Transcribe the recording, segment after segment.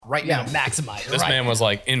right now. Maximize. This man was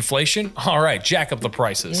like, inflation? All right, jack up the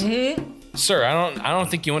prices. Sir, I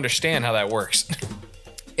don't think you understand how that works.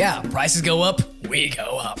 Yeah, prices go up, we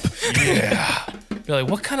go up. Yeah. Be like,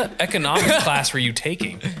 what kind of economics class were you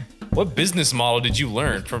taking? What business model did you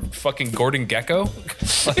learn from fucking Gordon Gekko?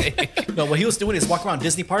 Like, No, what he was doing is walking around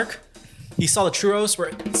Disney Park. He saw the churros were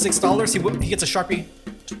 $6. He gets a Sharpie,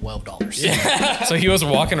 $12. so he was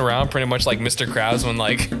walking around pretty much like Mr. Krabs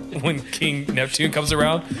when King Neptune comes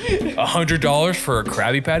around. $100 for a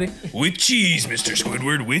Krabby Patty? With cheese, Mr.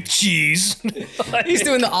 Squidward, with cheese. He's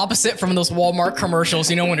doing the opposite from those Walmart commercials,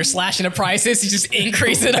 you know, when they're slashing the prices, he's just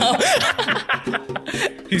increasing them.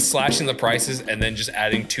 He's slashing the prices and then just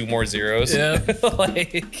adding 2 more zeros. Yeah.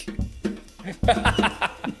 Like...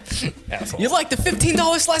 Asshole. You like the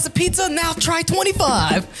 $15 slice of pizza? Now try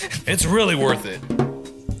 25. It's really worth it.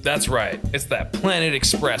 That's right. It's that Planet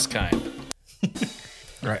Express kind.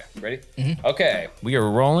 All right, ready? Mm-hmm. Okay, we are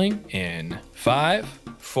rolling in 5,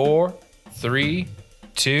 4, 3,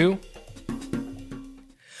 2.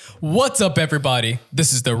 What's up, everybody?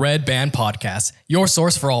 This is the Red Band Podcast, your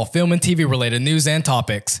source for all film and TV related news and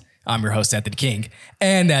topics. I'm your host, Anthony King.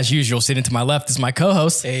 And as usual, sitting to my left is my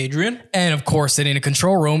co-host, Adrian. And of course, sitting in the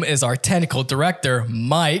control room is our technical director,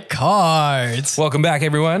 Mike Cards. Welcome back,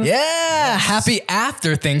 everyone. Yeah, happy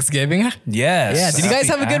after Thanksgiving. Yes. Yeah, did you guys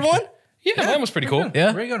have a good one? Yeah, mine was pretty cool.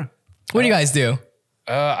 Yeah. Where are you going? What do you guys do?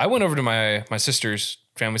 I went over to my sister's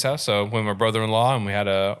family's house, so with my brother-in-law, and we had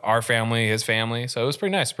our family, his family, so it was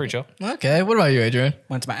pretty nice, pretty chill. Okay, what about you, Adrian?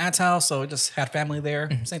 Went to my aunt's house, so we just had family there.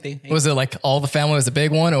 Same thing. Was it like all the family was a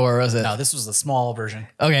big one, or was it? No, this was the small version.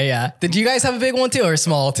 Okay, yeah. Did you guys have a big one too, or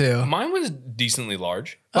small too? Mine was decently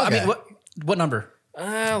large. Well, Okay. I mean, what number?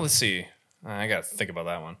 Let's see. I gotta think about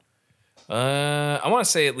that one. I want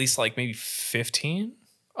to say at least like maybe 15.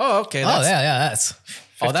 Oh, okay. Oh, yeah, that's...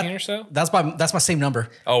 15 or so? That's my same number.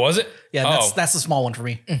 Oh, was it? Yeah, that's the small one for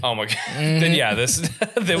me. Oh my god. Then yeah,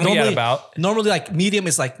 then we had about. Normally, like medium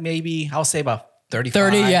is like maybe I'll say about 35.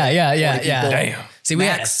 30, yeah. 40 people. Damn. See, we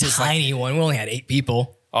had a Max is tiny one. We only had 8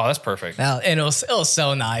 people. Oh, that's perfect. And it was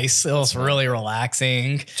so nice. It was really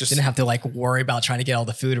relaxing. Just didn't have to like worry about trying to get all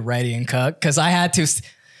the food ready and cook. Cause I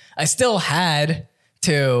still had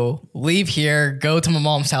to leave here, go to my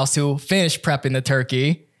mom's house to finish prepping the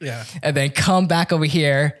turkey. Yeah. And then come back over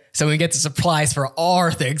here so we get the supplies for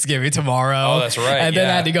our Thanksgiving tomorrow. Oh, that's right. And then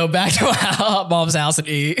I had to go back to my mom's house and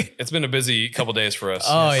eat. It's been a busy couple days for us.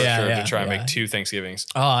 Oh, for yeah, sure, yeah, to try and yeah. make 2 Thanksgivings.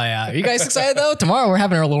 Oh, yeah. Are you guys excited though? Tomorrow we're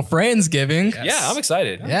having our little Friendsgiving. Yeah, I'm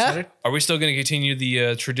excited. Yeah. Are we still going to continue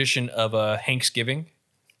the tradition of Hanksgiving?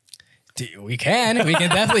 Dude, we can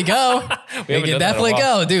definitely go. we haven't can done that in a definitely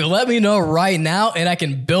while. go. Dude, let me know right now and I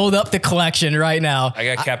can build up the collection right now. I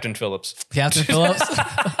got Captain Phillips. Captain Phillips.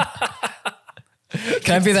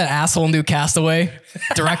 Can I be that asshole new Castaway?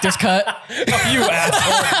 Director's cut? You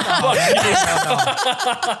asshole.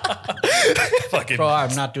 Fucking. Bro,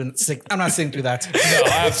 I'm not sitting through that.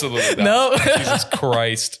 No, absolutely not. No. Jesus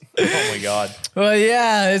Christ. Oh my God. Well,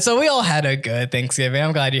 yeah. So we all had a good Thanksgiving.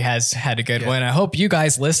 I'm glad you guys had a good one. I hope you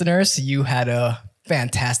guys, listeners, you had a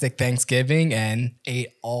fantastic Thanksgiving and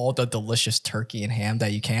ate all the delicious turkey and ham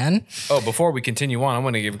that you can. Oh, before we continue on, I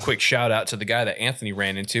want to give a quick shout out to the guy that Anthony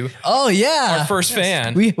ran into. Oh, yeah. Our first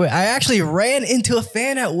fan. I actually ran into a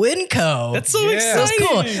fan at Winco. That's so That was exciting.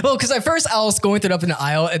 cool. Well, because at first I was going through up in the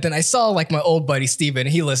aisle, and then I saw like my old buddy Steven.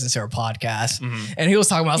 He listens to our podcast, and he was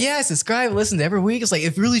talking about, I subscribe, listen to every week. It's like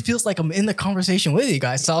it really feels like I'm in the conversation with you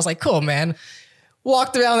guys. So I was like, cool, man.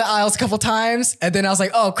 Walked around the aisles a couple times, and then I was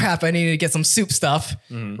like, oh crap, I needed to get some soup stuff.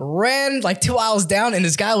 Ran like 2 aisles down, and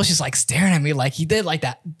this guy was just like staring at me like he did like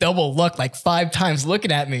that double look like 5 times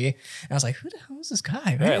looking at me. And I was like, who the hell is this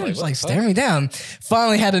guy? Man? Right, like, Just what like the fuck? staring me down.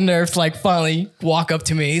 Finally had the nerve to like finally walk up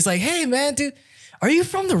to me. He's like, hey man, dude, are you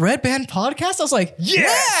from the Red Band Podcast? I was like, yeah.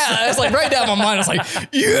 I was like right down my mind. I was like,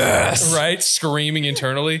 yes. Right? Screaming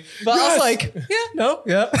internally. But I was like, yeah, no,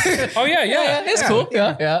 yeah. Oh, yeah. It's cool.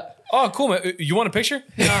 Yeah. Oh, cool, man. You want a picture?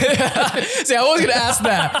 See, I was gonna ask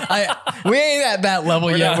that. We ain't at that level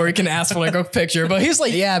yet not. where we can ask for like a picture. But he's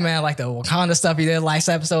like, yeah, man, like the Wakanda stuff he did last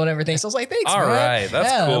episode and everything. So I was like, thanks, All man. right,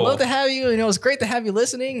 that's I'd cool. love to have you. You know, it's great to have you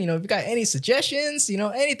listening. You know, if you got any suggestions, you know,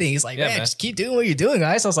 anything. He's like, Yeah, man, man. just keep doing what you're doing,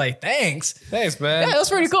 guys. So I was like, thanks. Thanks, man. Yeah, that was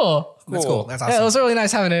pretty cool. That's cool. That's Yeah, awesome. it was really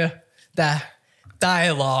nice having that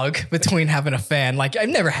dialogue between having a fan. Like I've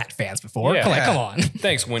never had fans before. Yeah. Like, come on.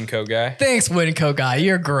 Thanks, Winco guy. Thanks, Winco guy.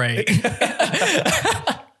 You're great.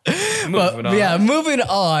 Moving on. Yeah, moving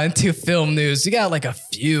on to film news. We got like a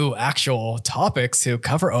few actual topics to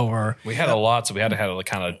cover over. We had a lot, so we had to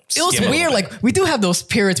kind of. It was weird. Like, we do have those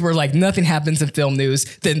periods where like nothing happens in film news,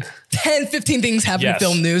 then 10, 15 things happen in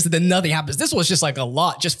film news, and then nothing happens. This was just like a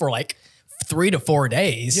lot just for like 3 to 4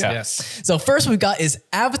 days. Yeah. Yes. So first we got is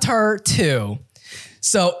Avatar 2.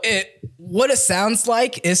 So what it sounds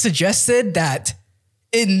like is suggested that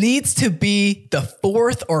it needs to be the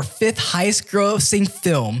 4th or 5th highest grossing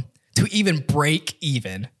film to even break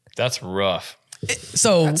even. That's rough.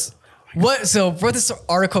 So what this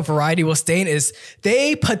article Variety was saying is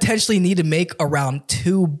they potentially need to make around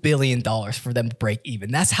 $2 billion for them to break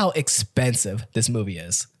even. That's how expensive this movie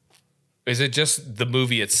is. Is it just the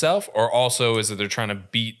movie itself, or also is it they're trying to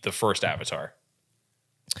beat the first Avatar?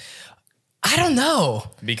 I don't know.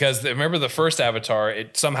 Because remember the first Avatar,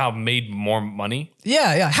 it somehow made more money.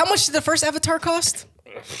 Yeah. How much did the first Avatar cost?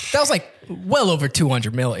 That was like well over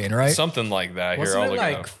 200 million, right? Something like that. Wasn't Here, I'll it look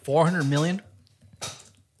like it up. 400 million?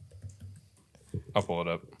 I'll pull it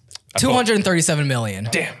up. 237 million.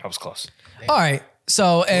 Damn, I was close. All right.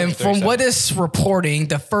 So, and from 237. what is reporting,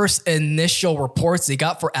 the first initial reports they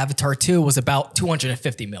got for Avatar 2 was about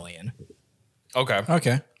 250 million. Okay.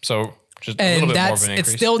 Okay. So just a little And bit more of that's an it's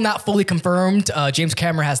increase. still not fully confirmed. James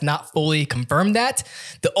Cameron has not fully confirmed that.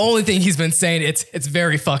 The only thing he's been saying it's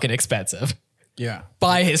very fucking expensive. Yeah.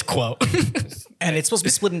 By his quote. And it's supposed to be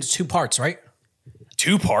split into 2 parts, right?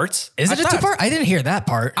 2 parts? Is it I a thought- 2-part? I didn't hear that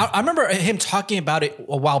part. I remember him talking about it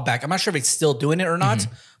a while back. I'm not sure if he's still doing it or not,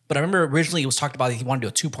 but I remember originally it was talked about that he wanted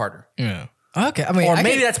to do a 2-parter. Yeah. Okay. I mean, Or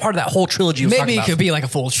maybe that's part of that whole trilogy he was maybe talking it about. could be like a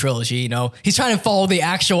full trilogy, you know. He's trying to follow the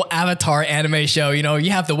actual Avatar anime show. You know, you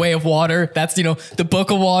have the Way of Water. That's, you know, the Book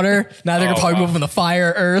of Water. Now they're probably moving from the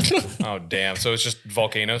fire earth. Oh, damn. So it's just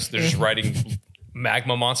volcanoes. They're just riding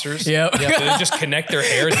magma monsters. Yep. They just connect their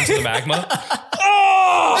hairs into the magma.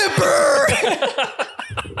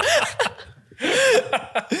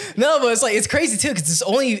 No, but it's like, it's crazy too, because there's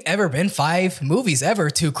only ever been 5 movies ever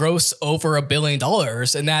to gross over $1 billion.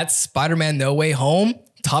 And that's Spider-Man No Way Home,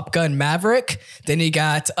 Top Gun Maverick. Then you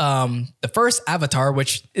got the first Avatar,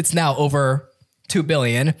 which it's now over 2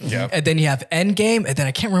 billion. Yeah. And then you have Endgame. And then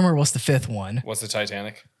I can't remember what's the 5th one. What's the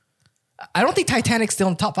Titanic? I don't think Titanic's still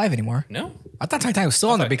in the top 5 anymore. No. I thought Titanic was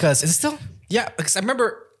still on there because Is it still? yeah, because I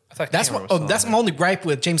remember thought that's Cameron what was still that's on my only gripe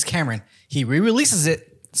with James Cameron. He re-releases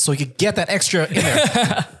it so he could get that extra in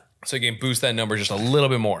there. So you can boost that number just a little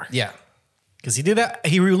bit more. Yeah, because he did that.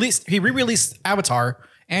 He re-released Avatar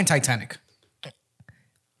and Titanic.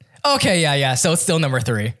 Okay, yeah. So it's still number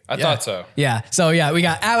 3. I thought so. Yeah. So yeah, we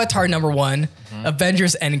got Avatar number 1,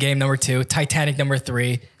 Avengers Endgame number 2, Titanic number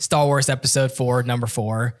 3, Star Wars Episode 4 number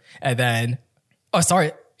 4, and then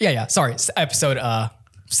episode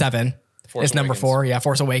 7 Force is number Awakens. 4. Yeah,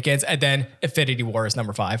 Force Awakens, and then Infinity War is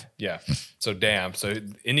number 5. Yeah. So damn. So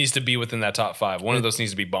it needs to be within that top 5. One of those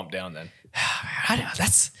needs to be bumped down then. I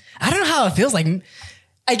don't know how it feels like.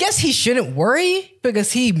 I guess he shouldn't worry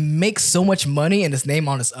because he makes so much money and his name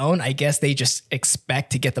on his own. I guess they just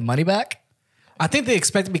expect to get the money back. I think they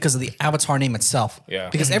expect it because of the Avatar name itself. Yeah.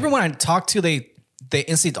 Because everyone I talked to, they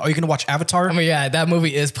instantly, are you going to watch Avatar? I mean, yeah, that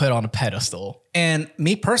movie is put on a pedestal. And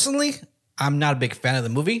me personally, I'm not a big fan of the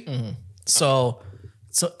movie. So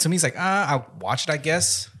to me, it's like, I'll watch it, I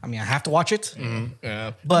guess. I mean, I have to watch it.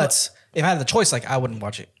 Yeah. But if I had the choice, like, I wouldn't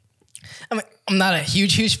watch it. I mean, I'm not a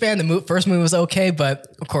huge fan. The first movie was okay, but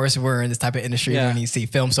of course we're in this type of industry Yeah. when you see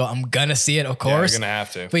film, so I'm gonna see it, of Yeah, you're course. gonna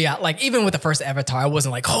have to. But yeah, like even with the first Avatar, I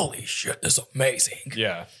wasn't like, holy shit, this is amazing.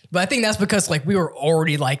 Yeah. But I think that's because like we were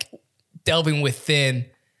already like delving within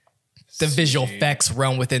the visual effects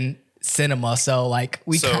realm within cinema, so like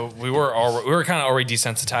we we were kind of already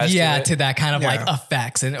desensitized to that kind of like Yeah.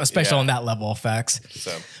 effects, and especially Yeah. on that level effects.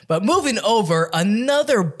 So But moving over,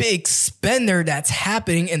 another big spender that's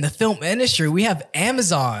happening in the film industry, we have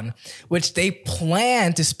Amazon, which they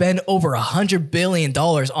plan to spend over $100 billion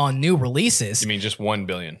on new releases. you mean just 1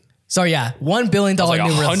 billion? So yeah, $1 billion Like new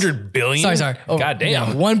releases. 100 billion? Sorry. God damn.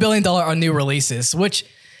 Yeah, $1 billion on new releases, which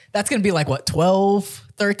that's going to be like what, 12,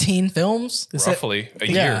 13 films? Roughly a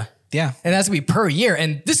Yeah. year. Yeah. And that's going to be per year.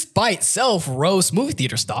 And this by itself rose movie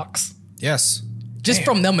theater stocks. Yes. Just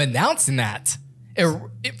from them announcing that,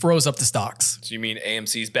 it rose up the stocks. So you mean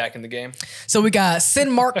AMC's back in the game? So we got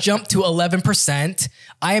Cinemark jumped to 11%,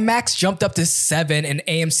 IMAX jumped up to 7%, and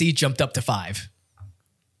AMC jumped up to 5%.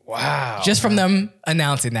 Wow. Just from them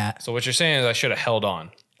announcing that. So what you're saying is I should have held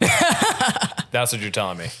on. That's what you're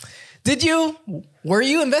telling me. Were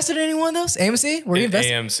you invested in any one of those? AMC? Were you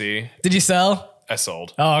invested? AMC, Did you sell? I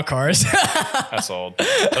sold. Oh, of course. I sold.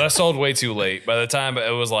 But I sold way too late. By the time it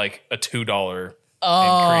was like a $2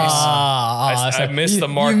 I missed the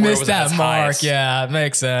mark. You where it missed was that as mark. highest. Yeah, it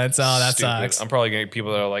makes sense. Oh, that Stupid. sucks. I'm probably gonna get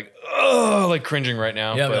people that are like, oh, like cringing right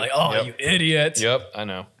now. Yeah, but, be like, oh, yep. you idiot. Yep, I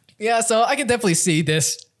know. Yeah, so I can definitely see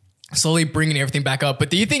this slowly bringing everything back up. But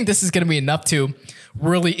do you think this is going to be enough to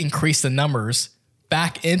really increase the numbers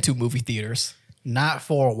back into movie theaters? Not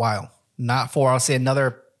for a while. Not for, I'll say,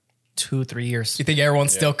 another 2-3 years. You think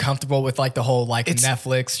everyone's still comfortable with like the whole like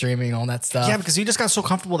Netflix streaming, all that stuff? Yeah, because you just got so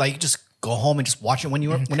comfortable that you just go home and just watch it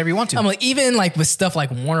whenever you want to. I'm like, even like with stuff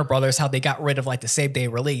like Warner Brothers, how they got rid of like the same day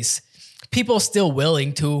release. People are still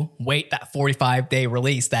willing to wait that 45-day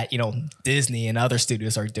release that, you know, Disney and other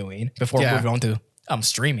studios are doing before moving on to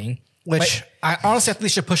streaming. Which I honestly think they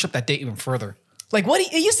should push up that date even further. Like what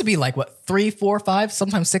it used to be like what 3, 4, 5,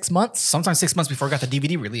 sometimes 6 months. Sometimes 6 months before I got the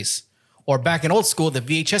DVD release. Or back in old school, the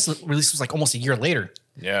VHS release was like almost a year later.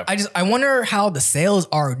 Yeah. I wonder how the sales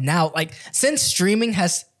are now. Like since streaming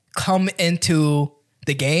has come into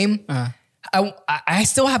the game, I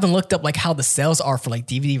still haven't looked up like how the sales are for like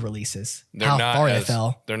DVD releases. How far they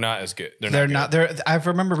fell. They're not as good. They're not. I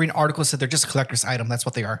remember reading articles that they're just a collector's item. That's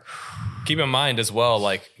what they are. Keep in mind as well,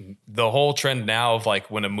 like the whole trend now of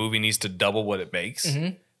like when a movie needs to double what it makes,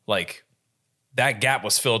 like that gap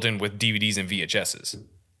was filled in with DVDs and VHSs.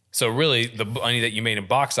 So really, the money that you made in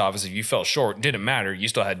box office, if you fell short, didn't matter. You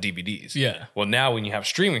still had DVDs. Yeah. Well, now when you have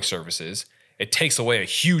streaming services, it takes away a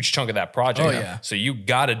huge chunk of that project. Oh, yeah. So you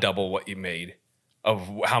got to double what you made of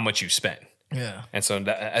how much you spent. Yeah. And so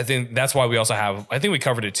I think that's why we also have, I think we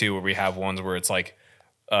covered it too, where we have ones where it's like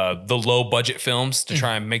the low budget films to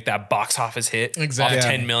try and make that box office hit Exactly. off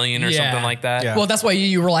 10 million or something like that. Yeah. Well, that's why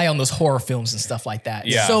you rely on those horror films and stuff like that.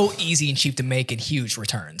 Yeah. So easy and cheap to make and huge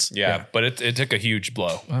returns. Yeah. But it took a huge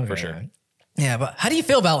blow for sure. Yeah, but how do you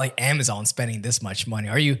feel about like Amazon spending this much money?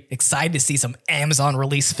 Are you excited to see some Amazon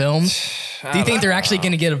release films? Do you think they're actually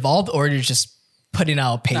going to get involved, or they're just putting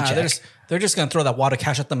out a paycheck? Nah, they're just gonna throw that wad of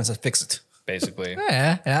cash at them and say, fix it. Basically.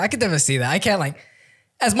 Yeah, I could definitely see that. I can't like,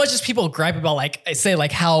 as much as people gripe about like, I say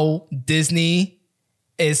like how Disney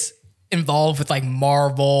is involved with like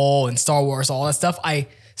Marvel and Star Wars, all that stuff. I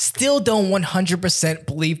still don't 100%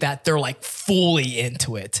 believe that they're like fully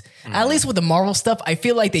into it. At least with the Marvel stuff, I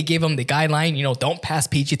feel like they gave them the guideline, you know, don't pass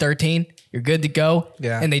PG-13. You're good to go.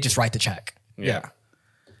 Yeah. And they just write the check. Yeah.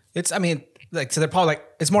 It's, I mean, like, so they're probably like,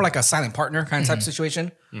 it's more like a silent partner kind of type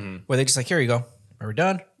situation where they just like, here you go. Are we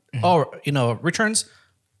done? Oh, you know, returns.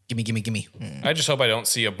 Gimme. I just hope I don't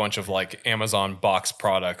see a bunch of like Amazon box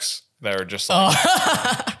products that are just like,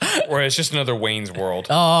 where it's just another Wayne's World.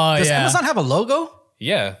 Oh, Does yeah. Amazon have a logo?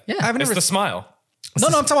 Yeah. I've It's never the smile. No,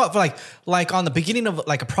 I'm talking about for like on the beginning of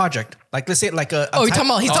like a project. Like let's say like a Oh, he's talking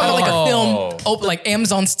about like a film, Oh. like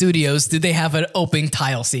Amazon Studios. Did they have an opening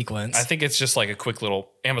tile sequence? I think it's just like a quick little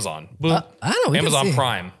Amazon. Boop. I don't know. we can Amazon see.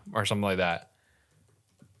 Prime or something like that.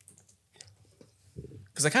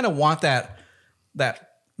 because I kind of want that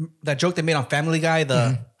joke they made on Family Guy,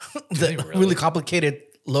 the really complicated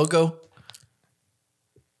logo.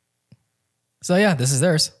 So yeah, this is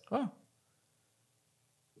theirs. Oh,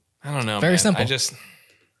 I don't know. Very man. simple. I just,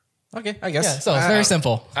 okay, I guess. Yeah, so it's very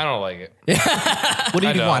simple. I don't like it. What do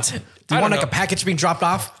I you know. want? Do you I want don't like a know. package being dropped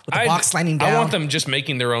off with the box sliding down? I want them just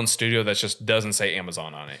making their own studio that just doesn't say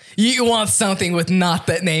Amazon on it. You want something with not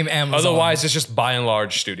that name Amazon. Otherwise, it's just by and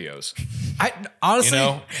large studios. I honestly, You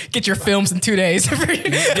know? get your films in 2 days.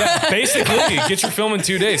 Yeah, basically, get your film in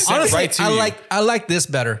 2 days. Send it honestly, right to you. I like this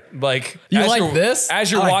better. Like You as like you're- this?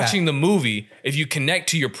 As you're I like watching the movie, if you connect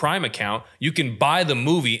to your Prime account, you can buy the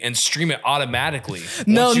movie and stream it automatically.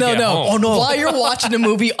 No. once you get home. Oh no! While you're watching the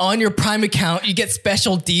movie on your Prime account, you get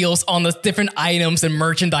special deals on the different items and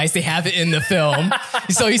merchandise they have in the film.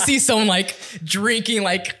 So you see someone like drinking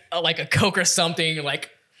like a Coke or something, like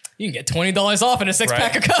you can get $20 off in a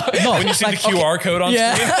 6-pack of Coke. No, When you see the QR code on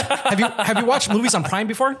Yeah. screen, have you watched movies on Prime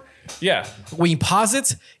before? yeah. When you pause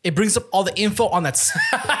it, it brings up all the info on that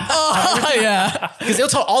Oh, yeah. because they'll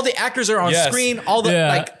tell all the actors are on Yes. screen, all the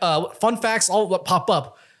Yeah. fun facts, all what pop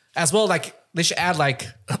up, as well. Like they should add like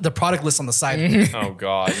the product list on the side. Oh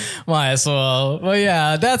God. Might as well. Well,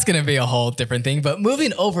 yeah, that's going to be a whole different thing. But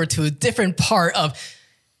moving over to a different part of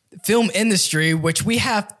film industry, which we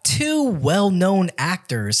have two well-known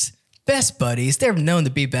actors, best buddies. They're known to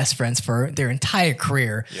be best friends for their entire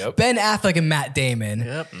career. Yep. Ben Affleck and Matt Damon.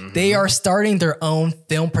 Yep. They are starting their own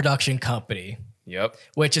film production company, Yep.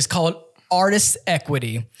 which is called Artist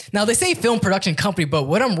Equity. Now, they say film production company, but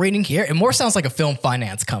what I'm reading here, it more sounds like a film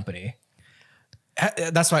finance company.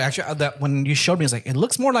 That's why actually that when you showed me, it's like it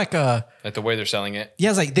looks more like a Like the way they're selling it.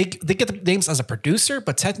 it's like they get the names as a producer,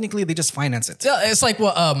 but technically they just finance it. Yeah, it's like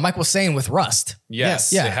what Mike was saying with Rust.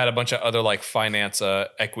 Yes. Yeah. They had a bunch of other like finance,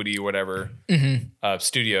 equity, or whatever,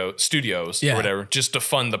 studios or whatever, just to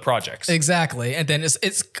fund the projects. Exactly. And then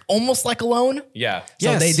it's almost like a loan. Yeah.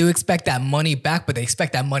 So they do expect that money back, but they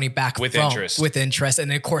expect that money back With from, interest. With interest.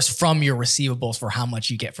 And then, of course, from your receivables for how much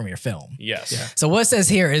you get from your film. Yes. Yeah. So what it says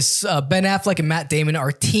here is Ben Affleck and Matt Damon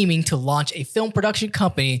are teaming to launch a film production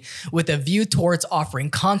company with a view towards offering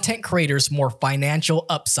content creators more financial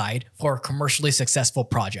upside for commercially successful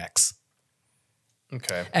projects.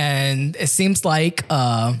 Okay. And it seems like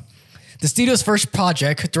the studio's first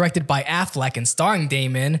project, directed by Affleck and starring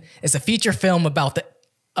Damon, is a feature film about the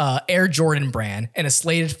Air Jordan brand and is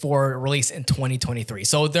slated for release in 2023.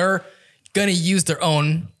 So they're going to use their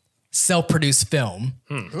own self-produced film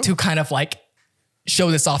to kind of like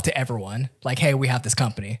show this off to everyone. Like, hey, we have this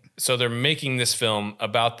company. So they're making this film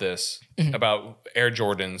about this, about Air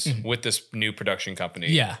Jordans with this new production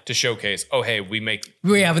company. Yeah. To showcase, oh, hey, we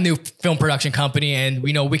have a new film production company and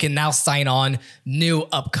we know we can now sign on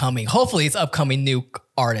hopefully it's upcoming new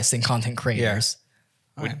artists and content creators.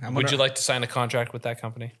 Would you like to sign a contract with that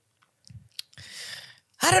company?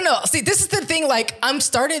 I don't know. See, this is the thing. Like, I'm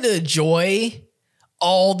starting to enjoy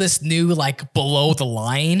all this new like below the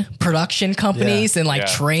line production companies and like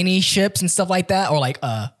traineeships and stuff like that, or like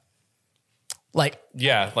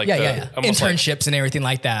internships and everything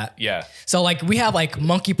like that. Yeah. So like we have like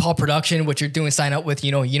Monkey Paw Production, which you're doing sign up with,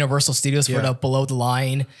 Universal Studios for the below the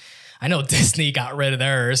line. I know Disney got rid of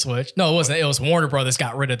theirs, it wasn't. It was Warner Brothers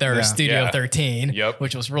got rid of their Studio 13,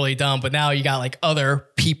 which was really dumb. But now you got like other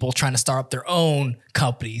people trying to start up their own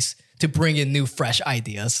companies to bring in new, fresh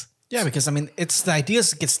ideas. Yeah, because I mean, it's the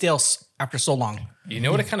ideas get stale after so long. You know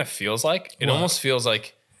what it kind of feels like? It almost feels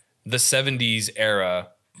like the 70s era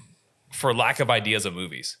for lack of ideas of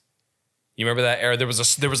movies. You remember that era? There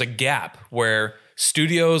was a gap where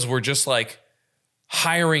studios were just like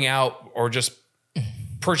hiring out or just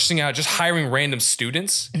purchasing out, just hiring random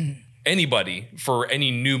students, anybody for any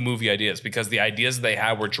new movie ideas, because the ideas they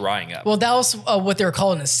had were drying up. Well, that was what they were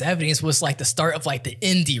calling in the 70s was like the start of like the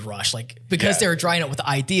indie rush. Like because they were drying up with the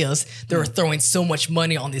ideas, they were throwing so much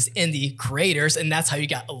money on these indie creators. And that's how you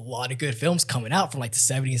got a lot of good films coming out from like the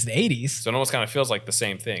 70s and 80s. So it almost kind of feels like the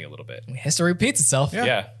same thing a little bit. History repeats itself.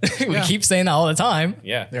 Yeah. We keep saying that all the time.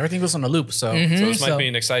 Yeah. Everything goes on a loop. So, so this might be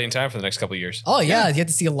an exciting time for the next couple of years. Oh yeah. You get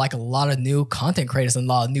to see like a lot of new content creators and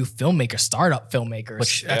a lot of new filmmakers, startup filmmakers.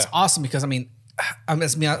 Which that's awesome because I mean,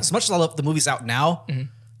 as much as I love the movies out now,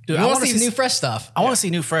 dude, I want to see new fresh stuff. I want to see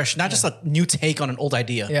new fresh, not just a new take on an old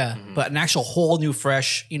idea, but an actual whole new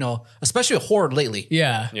fresh, especially with horror lately.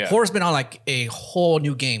 Yeah. Horror's been on like a whole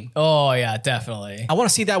new game. Oh yeah, definitely. I want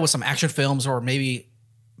to see that with some action films or maybe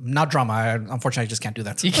not drama. Unfortunately, I just can't do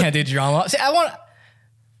that. You can't do drama. See,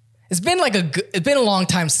 it's been a long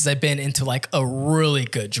time since I've been into like a really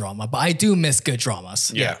good drama, but I do miss good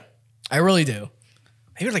dramas. Yeah. I really do.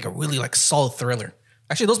 Maybe like a really like solid thriller.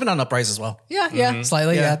 Actually, those been on uprise as well. Yeah,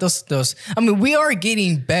 slightly. Yeah. Those. I mean, we are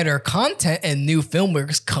getting better content and new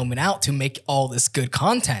filmmakers coming out to make all this good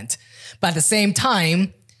content. But at the same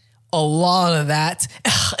time, a lot of that,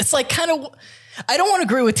 it's like kind of, I don't want to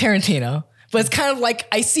agree with Tarantino, but it's kind of like,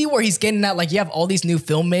 I see where he's getting at. Like you have all these new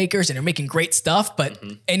filmmakers and they're making great stuff, but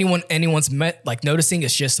anyone's noticing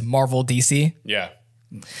it's just Marvel, DC. Yeah.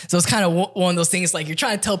 So it's kind of one of those things like you're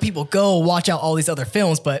trying to tell people, go watch out all these other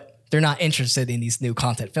films, but they're not interested in these new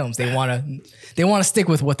content films. They want to stick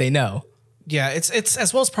with what they know. Yeah, it's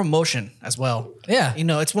as well as promotion as well. Yeah.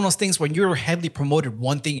 It's one of those things when you're heavily promoted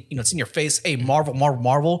one thing, it's in your face, hey, Marvel.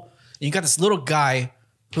 And you got this little guy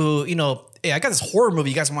who, hey, I got this horror movie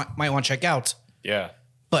you guys might want to check out. Yeah.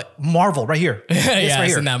 But Marvel right here.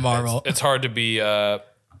 It's in that Marvel. It's hard to be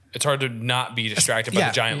it's hard to not be distracted by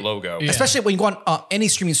the giant logo. Yeah. Especially when you go on any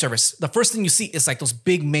streaming service. The first thing you see is like those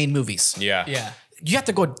big main movies. Yeah. Yeah. You have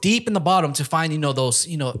to go deep in the bottom to find, those,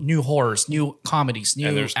 new horrors, new comedies, new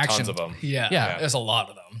And there's action. tons of them. Yeah. There's a lot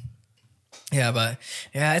of them. Yeah, but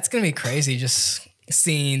it's going to be crazy just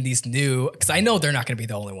seeing these new, because I know they're not going to be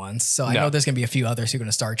the only ones. So I know there's going to be a few others who are going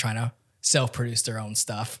to start trying to self-produce their own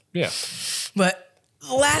stuff. Yeah. But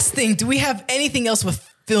last thing, do we have anything else with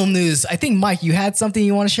film news? I think, Mike, you had something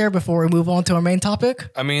you want to share before we move on to our main topic?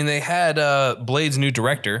 I mean, they had Blade's new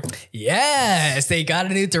director. Yes, they got a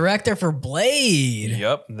new director for Blade.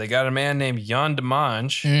 Yep. They got a man named Jan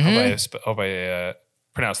Demange. Hope I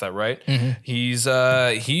pronounced that right. He's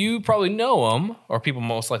you probably know him, or people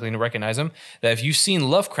most likely to recognize him. That if you've seen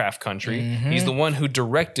Lovecraft Country, he's the one who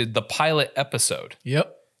directed the pilot episode.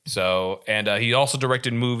 Yep. So, and he also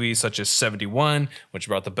directed movies such as 71, which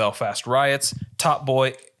brought the Belfast riots, Top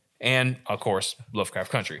Boy, and of course,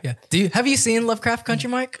 Lovecraft Country. Yeah. Have you seen Lovecraft Country,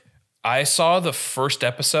 Mike? I saw the first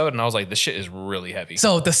episode and I was like, this shit is really heavy.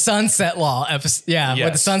 So the Sunset Law episode,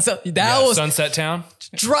 with the Sunset, was Sunset Town.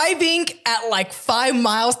 Driving at like 5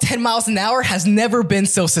 miles, 10 miles an hour has never been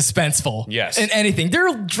so suspenseful. Yes. In anything.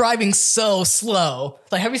 They're driving so slow.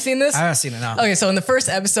 Like, have you seen this? I haven't seen it now. Okay, so in the first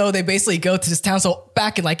episode, they basically go to this town. So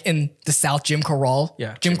back in the South, Jim Crow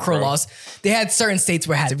laws, they had certain states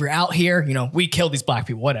where if you're out here, we kill these black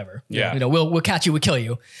people, whatever. Yeah. We'll catch you, we'll kill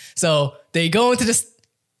you. So they go into this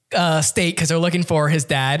state because they're looking for his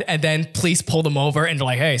dad, and then police pull them over and they're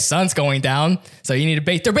like, hey, sun's going down, so you need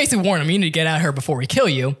to they're basically warning them, you need to get out of here before we kill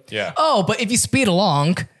you. Yeah. Oh, but if you speed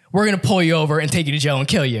along, we're gonna pull you over and take you to jail and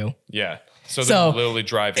kill you. Yeah. So they're literally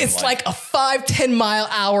driving. It's like a 5-10 mile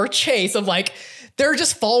hour chase of like they're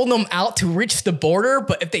just following them out to reach the border,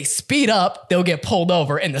 but if they speed up, they'll get pulled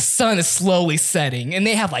over and the sun is slowly setting and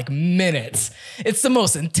they have like minutes. It's the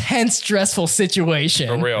most intense, stressful situation.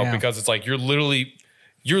 For real, because it's like you're literally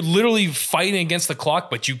fighting against the clock,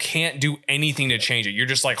 but you can't do anything to change it. You're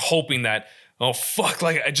just like hoping that, oh fuck,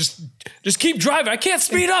 like I just keep driving. I can't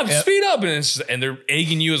speed up, speed up. And they're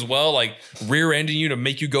egging you as well, like rear ending you to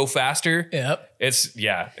make you go faster. Yep. It's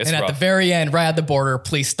and rough. at the very end, right at the border,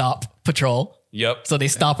 police stop patrol. Yep. So they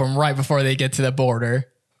stop them right before they get to the border.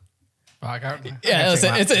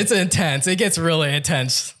 It's intense. It gets really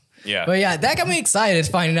intense. Yeah. But yeah, that got me excited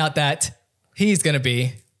finding out that he's going to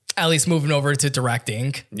be at least moving over to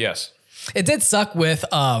directing. Yes. It did suck with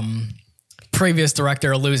previous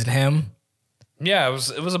director losing him. Yeah, it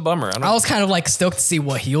was a bummer. I was kind of like stoked to see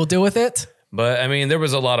what he'll do with it. But I mean, there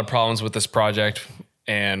was a lot of problems with this project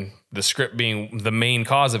and the script being the main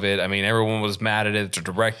cause of it. I mean, everyone was mad at it. The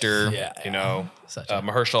director,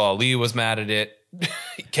 Mahershala Ali was mad at it.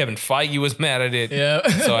 Kevin Feige was mad at it. Yeah.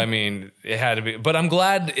 So I mean, it had to be. But I'm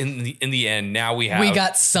glad in the end now we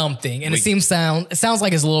got something, and it sounds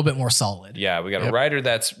like it's a little bit more solid. Yeah, we got a writer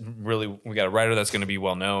that's going to be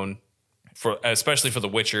well known for, especially for The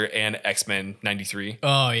Witcher and X-Men 93.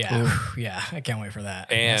 Oh yeah, yeah, I can't wait for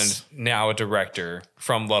that. And now a director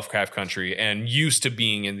from Lovecraft Country and used to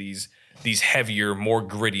being in these heavier, more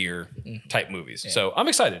grittier type movies. Yeah. So I'm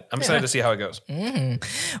excited. I'm excited to see how it goes.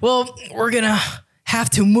 Mm-hmm. Well, we're going to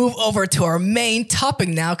have to move over to our main topic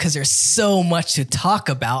now because there's so much to talk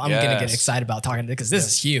about. I'm going to get excited about talking because this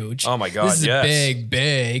is huge. Oh my God. This is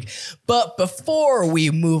big. But before we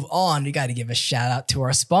move on, we got to give a shout out to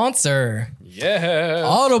our sponsor. Yeah.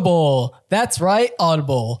 Audible. That's right,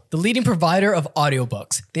 Audible, the leading provider of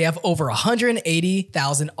audiobooks. They have over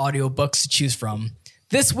 180,000 audiobooks to choose from.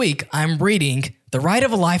 This week, I'm reading The Ride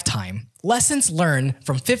of a Lifetime, Lessons Learned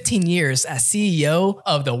from 15 Years as CEO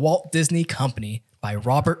of the Walt Disney Company by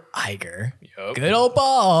Robert Iger. Yep. Good old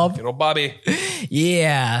Bob. Good old Bobby.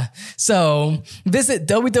 Yeah. So visit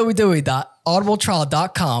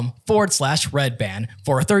www.audibletrial.com/redband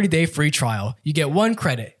for a 30-day free trial. You get 1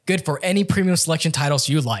 credit, good for any premium selection titles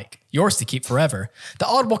you like. Yours to keep forever. The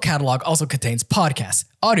Audible catalog also contains podcasts,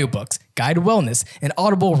 audiobooks, guided wellness, and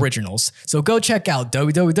Audible originals. So go check out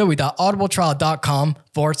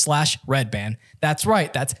www.audibletrial.com/redband. That's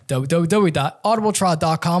right. That's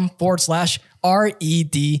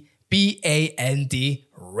www.audibletrial.com/REDBAND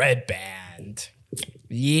redband.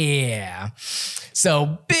 Yeah.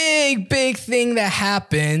 So big thing that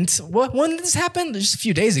happened. When did this happen? Just a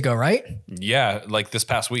few days ago, right? Yeah, like this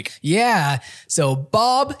past week. Yeah. So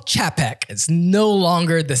Bob Chapek is no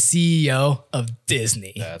longer the CEO of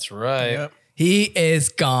Disney. That's right. Yep. He is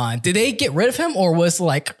gone. Did they get rid of him or was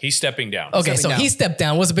like... He's stepping down. Okay, so he stepped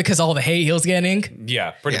down. Was it because of all the hate he was getting?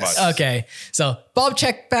 Yeah, pretty much. Okay, so Bob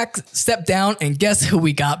Chapek stepped down and guess who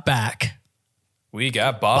we got back? We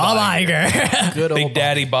got Bob Iger. Good old Big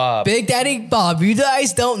Daddy Bob. Big Daddy Bob. You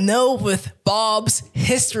guys don't know with Bob's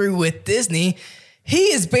history with Disney,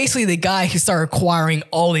 he is basically the guy who started acquiring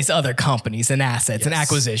all these other companies and assets and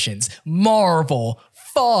acquisitions. Marvel,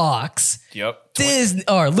 Fox, Disney,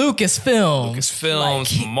 or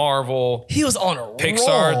Lucasfilms, Marvel. He was on a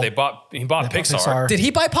Pixar. roll. He bought Pixar. Did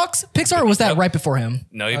he buy Pixar or was that right before him?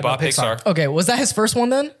 No, he bought Pixar. Okay, was that his first one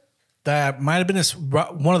then? That might have been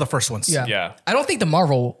one of the first ones. Yeah. I don't think the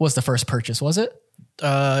Marvel was the first purchase, was it?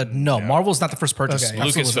 No, Marvel's not the first purchase. Okay.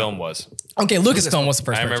 Lucasfilm was. Okay, Lucasfilm was the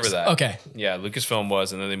first I remember purchase. that. Okay. Yeah, Lucasfilm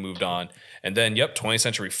was, and then they moved on. And then, 20th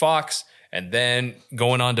Century Fox, and then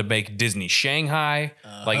going on to make Disney Shanghai.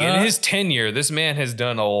 Like in his tenure, this man has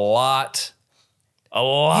done a lot.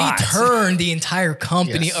 He turned the entire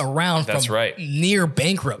company around from near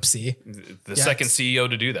bankruptcy. The second CEO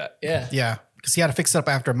to do that. Yeah. Yeah. Because he had to fix it up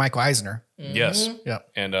after Michael Eisner. Yes. Yeah.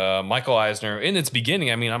 And Michael Eisner, in its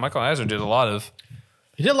beginning, I mean, Michael Eisner did a lot of...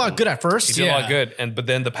 He did a lot of good at first. He did a lot of good. But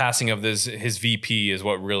then the passing of his VP is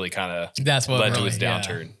what really kind of led to his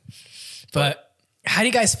downturn. But how do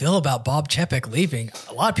you guys feel about Bob Chapek leaving?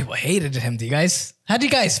 A lot of people hated him. How do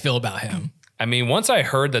you guys feel about him? I mean, once I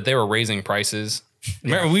heard that they were raising prices,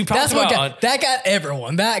 remember we talked about that got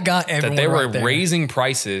everyone. That they were right raising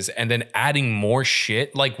prices and then adding more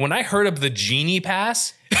shit. Like when I heard of the Genie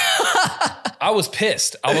Pass, I was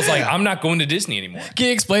pissed. I was like, I'm not going to Disney anymore. Can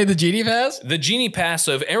you explain the Genie Pass? The Genie Pass.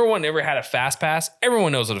 So if everyone ever had a Fast Pass,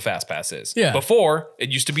 everyone knows what a Fast Pass is. Yeah. Before it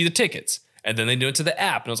used to be the tickets, and then they do it to the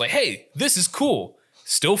app, and I was like, hey, this is cool.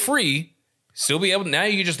 Still free. Still be able to, now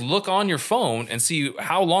you can just look on your phone and see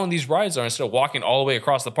how long these rides are instead of walking all the way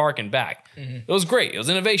across the park and back. It was great. It was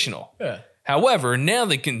innovational. Yeah. However, now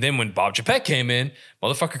they can, then when Bob Chapek came in,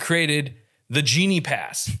 motherfucker created the Genie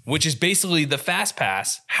Pass, which is basically the Fast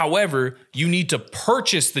Pass. However, you need to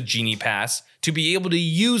purchase the Genie Pass to be able to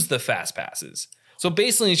use the Fast Passes. So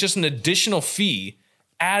basically it's just an additional fee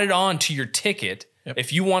added on to your ticket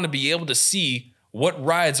if you want to be able to see what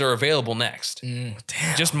rides are available next. Damn.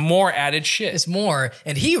 Just more added shit. It's more.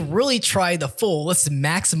 And he really tried the full, let's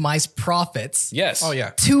maximize profits. Yes. Oh, yeah.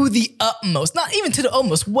 To the utmost. Not even to the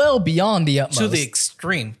utmost, well beyond the utmost. To the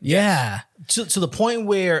extreme. Yeah. To the point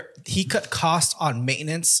where he cut costs on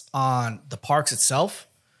maintenance on the parks itself,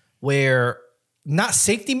 where not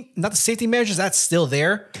the safety measures, that's still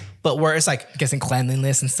there, but where it's like, I'm guessing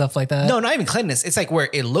cleanliness and stuff like that. no, not even cleanliness. It's like where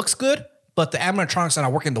it looks good, but the animatronics are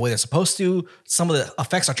not working the way they're supposed to. Some of the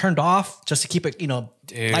effects are turned off just to keep it,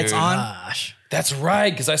 lights on. Gosh. That's right.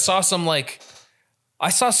 Because I saw some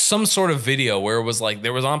sort of video where it was like,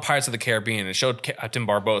 there was on Pirates of the Caribbean and it showed Captain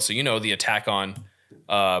Barbossa, the attack on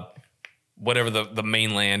whatever the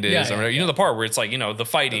mainland is. Yeah, or, the part where it's like, the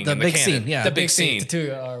fighting The and big cannon. scene, yeah. The big scene.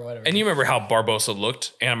 Or whatever. And you remember how Barbossa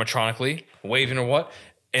looked animatronically, waving or what?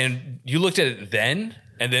 And you looked at it then,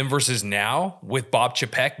 and then versus now with Bob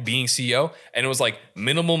Chapek being CEO, and it was like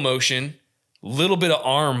minimal motion, little bit of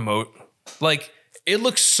arm like it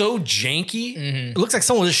looks so janky. It looks like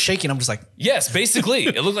someone was just shaking. I'm just like, Yes, basically,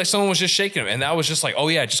 it looked like someone was just shaking him, and that was just like, oh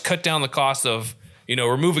yeah, just cut down the cost of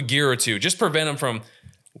remove a gear or two, just prevent him from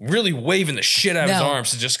really waving the shit out of his Now,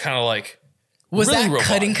 arms to just kind of like was really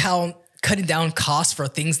that cutting down costs for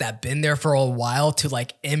things that have been there for a while to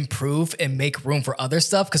like improve and make room for other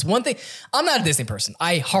stuff? Because one thing, I'm not a Disney person.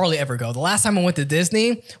 I hardly ever go. The last time I went to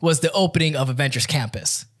Disney was the opening of Avengers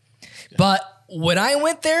Campus. But when I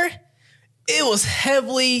went there, it was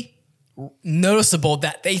heavily noticeable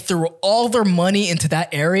that they threw all their money into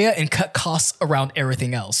that area and cut costs around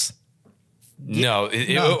everything else. No,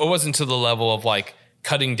 it wasn't to the level of like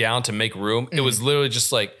cutting down to make room. It was literally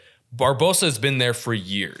just like Barbossa has been there for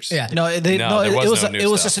years. Yeah. it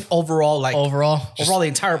was just an overall the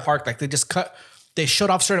entire park. Like they shut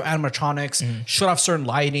off certain animatronics, shut off certain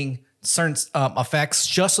lighting, certain effects,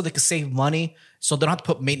 just so they could save money. So they don't have to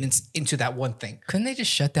put maintenance into that one thing. Couldn't they just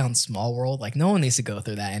shut down Small World? Like no one needs to go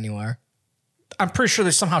through that anywhere. I'm pretty sure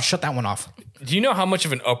they somehow shut that one off. Do you know how much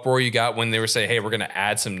of an uproar you got when they were saying, hey, we're going to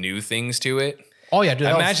add some new things to it? Oh yeah, dude.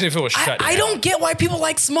 Imagine if it was shut down. I don't get why people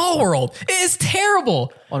like Small World. It is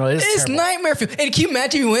terrible. Oh no, it is terrible. Nightmare fuel. And can you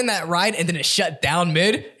imagine you went that ride and then it shut down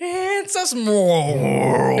mid? It's a Small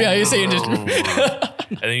World. Yeah, you're saying just and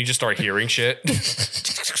then you just start hearing shit. the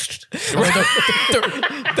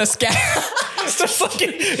scat.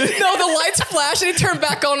 No, the lights flash and it turned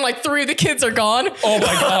back on. Like 3 of the kids are gone. Oh my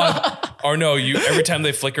god! Or no, every time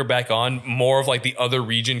they flicker back on, more of like the other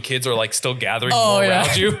region kids are like still gathering more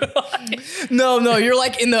around you. No, you're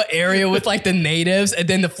like in the area with like the natives, and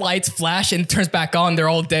then the lights flash and it turns back on. They're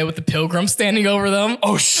all dead with the pilgrims standing over them.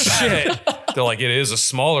 Oh shit! They're like, it is a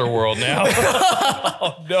smaller world now.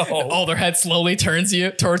 Oh no! Oh, their head slowly turns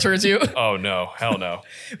you. Oh no! Hell no!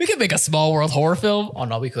 We could make a Small World horror film. Oh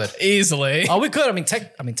no, we could Easily. Oh, we could. I mean,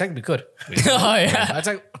 technically could. Oh yeah.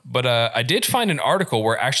 But I did find an article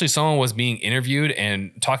where actually someone was being interviewed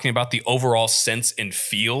and talking about the overall sense and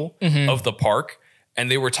feel of the park. And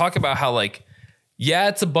they were talking about how like, yeah,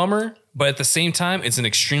 it's a bummer, but at the same time, it's an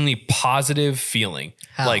extremely positive feeling.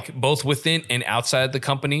 How? Like both within and outside the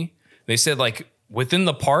company. They said like within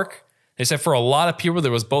the park, they said for a lot of people,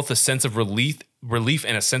 there was both a sense of relief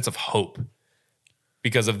and a sense of hope.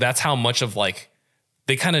 Because of that's how much of like,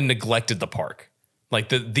 they kind of neglected the park. Like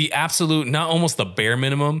the absolute, not almost the bare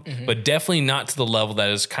minimum, but definitely not to the level that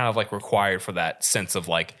is kind of like required for that sense of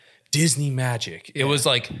like Disney magic. It was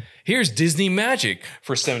like, here's Disney magic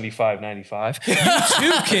for $75.95. You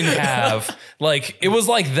too can have, like, it was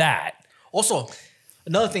like that. Also,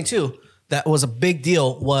 another thing too that was a big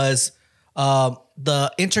deal was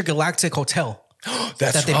the intergalactic hotel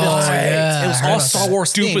That's that they right. built. yeah. It was all Star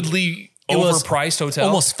Wars themed. Stupidly It was overpriced hotel.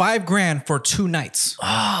 Almost $5,000 for 2 nights.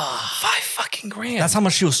 $5 fucking 15 grand. That's how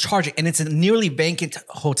much she was charging. And it's a nearly vacant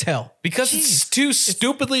hotel. Because it's too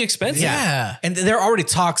stupidly expensive. Yeah. And there are already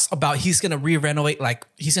talks about he's going to re-renovate. Like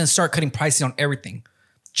he's going to start cutting pricing on everything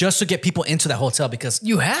just to get people into that hotel because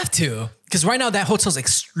You have to. Because right now that hotel is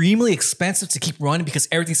extremely expensive to keep running because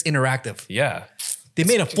everything's interactive. Yeah. They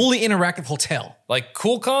made a fully interactive hotel. Like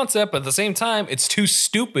cool concept, but at the same time, it's too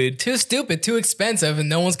stupid. Too stupid, too expensive, and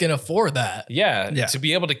no one's going to afford that. Yeah. To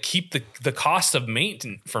be able to keep the cost of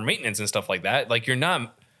maintenance and stuff like that. Like you're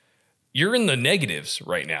in the negatives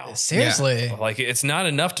right now. Seriously. Yeah. Like it's not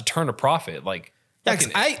enough to turn a profit. Like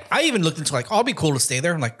I even looked into like, oh, it'll be cool to stay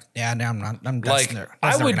there. I'm like, yeah, no, I'm not. I'm like there.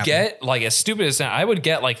 I would get like as stupid as that. I would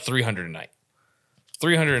get like $300 a night.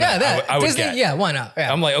 $300 a night. I would Disney, get. Yeah, why not?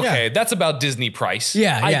 Yeah. I'm like, okay, that's about Disney price.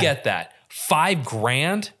 Yeah, I yeah. get that.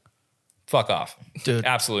 $5,000. Fuck off, Dude.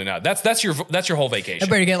 Absolutely not. That's your whole vacation. I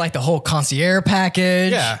better get like the whole concierge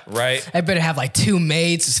package. Yeah. Right. I better have like 2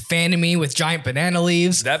 maids just fanning me with giant banana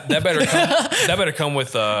leaves. That better come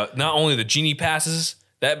with not only the genie passes.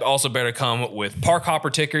 That also better come with park hopper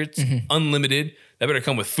tickets, unlimited. That better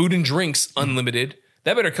come with food and drinks, unlimited.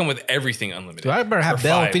 That better come with everything unlimited. Dude, I better have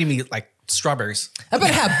Belle feeding me like strawberries. I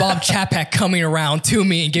better have Bob Chapak coming around to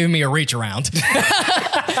me and giving me a reach around.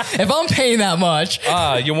 If I'm paying that much.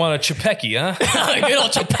 You want a Chapecki, huh? Good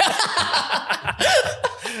old Chapak.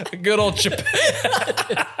 Good old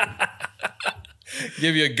Chapecki.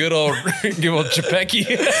 Give you a good old Chapecki.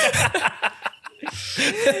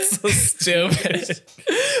 That's so stupid.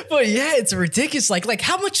 But yeah, it's ridiculous. Like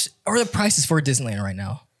how much are the prices for Disneyland right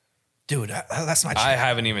now? Dude, that's my. I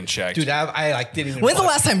haven't even checked. Dude, I like didn't even. When's the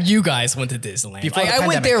last time you guys went to Disneyland? Before the I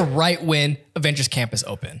went pandemic. there right when Avengers Campus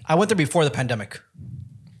opened. I went there before the pandemic.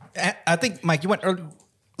 I think, Mike, you went early,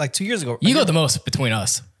 like 2 years ago. You go the most between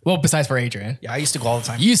us. Well, besides for Adrian. Yeah, I used to go all the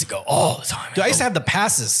time. You used to go all the time. Dude, I used to have the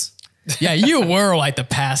passes. Yeah, you were like the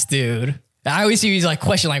past dude. I always see you like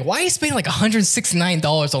question like, why are you spending like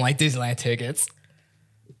 $169 on like Disneyland tickets?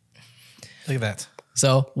 Look at that.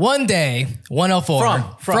 So one day,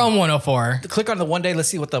 104 from 104. Click on the one day. Let's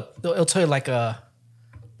see what it'll tell you like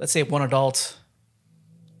let's say one adult.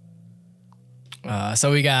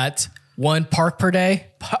 So we got one park per day.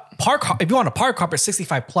 If you want a park hopper,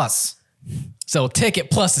 65 plus. So ticket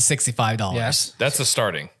plus the $65. Yes. That's the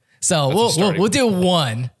starting. So we'll do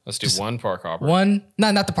one. Let's do one park hopper. One,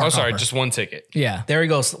 not the park hopper. Oh, sorry, just one ticket. Yeah. There he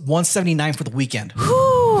goes. 179 for the weekend.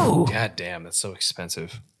 God damn, that's so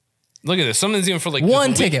expensive. Look at this. Something's even for like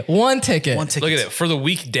one ticket. One ticket. Look at it. For the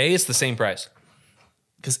weekday, it's the same price.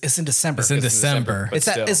 Because it's in December. It's in December. It's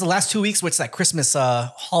the last 2 weeks, which is that Christmas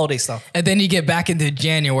holiday stuff. And then you get back into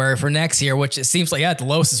January for next year, which it seems like the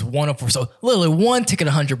lowest is 104. So literally one ticket,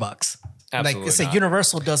 $100. Absolutely Like it's a not.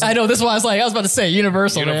 Universal doesn't. I know. This is why I was about to say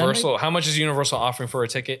Universal. Universal. Man. How much is Universal offering for a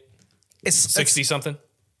ticket? It's 60 something.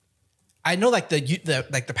 I know, like the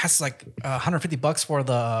pass is like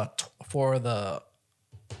 $150 for the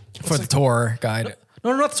tour guide.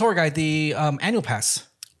 No, not the tour guide. The annual pass.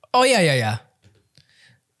 Oh yeah.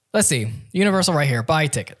 Let's see. Universal right here. Buy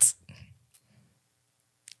tickets.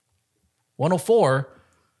 104.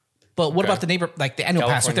 But what about the the annual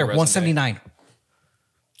pass right there? California resident. 179.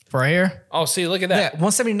 For right here. Oh, see, look at Yeah, that.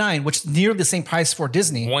 179, which is nearly the same price for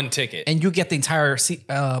Disney. One ticket. And you get the entire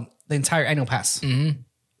annual pass.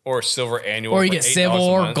 Or silver annual. Or you for get $8 silver a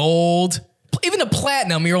or month. gold. Even the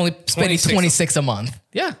platinum, you're only spending 26 a month.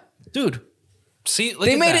 Yeah, dude. See, look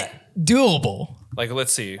They at made that. it doable. Like,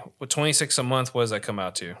 let's see. With 26 a month, what does that come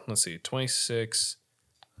out to? Let's see. 26.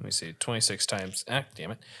 Let me see. 26 times.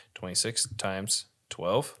 Damn it. 26 times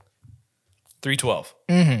 12. 312.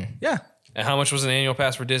 Yeah. And how much was an annual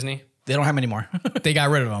pass for Disney? They don't have any more. They got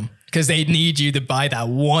rid of them because they need you to buy that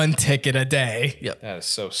one ticket a day. Yep. That is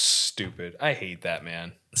so stupid. I hate that,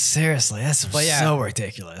 man. Seriously, that's so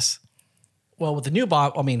ridiculous. Well, with the new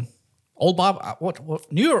Bob, old Bob, what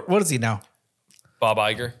new? What is he now? Bob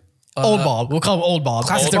Iger. Old Bob. We'll call him Old Bob.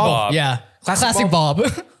 Classic Old Bob. Bob. Yeah. Classic Bob.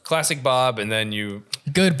 Classic Bob, and then you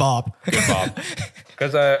Good Bob. good Bob.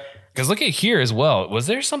 Because look at here as well. Was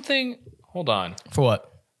there something? Hold on. For what?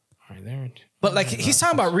 Right there. But like he's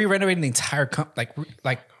talking about re-renovating the entire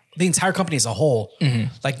the entire company as a whole,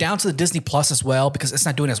 like down to the Disney Plus as well, because it's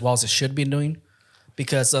not doing as well as it should be doing,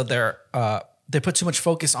 because of they put too much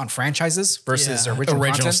focus on franchises versus original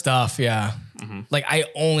content. stuff. Yeah. Like I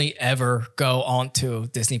only ever go onto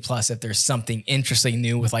Disney Plus if there's something interesting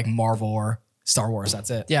new with like Marvel or Star Wars.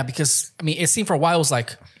 That's it. Yeah, because it seemed for a while it was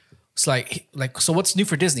like so what's new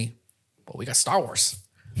for Disney? Well, we got Star Wars.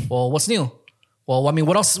 Well, what's new? Well,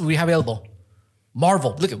 what else do we have available?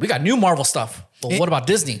 Marvel. Look, we got new Marvel stuff. But what about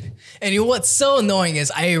Disney? And what's so annoying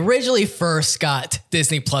is I originally first got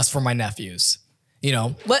Disney Plus for my nephews.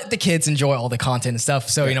 let the kids enjoy all the content and stuff.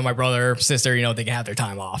 So, my brother, sister, they can have their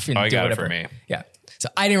time off. I got it for me. Yeah. So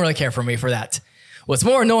I didn't really care for me for that. What's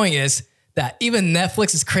more annoying is that even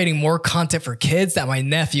Netflix is creating more content for kids that my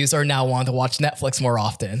nephews are now wanting to watch Netflix more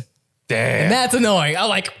often. Damn. And that's annoying. I'm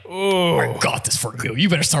like, I got this for you. You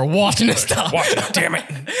better start watching this stuff. Watch it, damn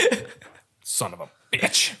it. Son of a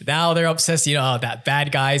bitch. Now they're obsessed, that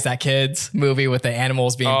Bad Guys, that kids movie with the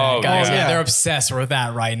animals being bad guys. Yeah, they're obsessed with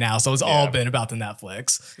that right now. So it's all been about the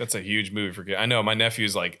Netflix. That's a huge movie for kids. I know my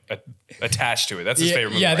nephew's like attached to it. That's his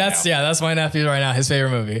favorite movie. That's my nephew right now. His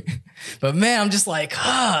favorite movie. But man, I'm just like,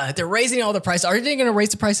 they're raising all the prices. Are they going to raise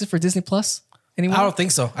the prices for Disney Plus anymore? I don't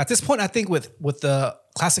think so. At this point, I think with the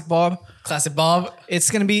Classic Bob, it's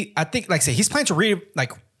going to be, I think, like I say, he's planning to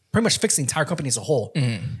pretty much fix the entire company as a whole.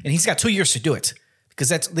 Mm-hmm. And he's got 2 years to do it.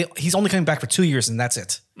 Because he's only coming back for 2 years and that's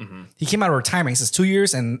it. Mm-hmm. He came out of retirement. He says 2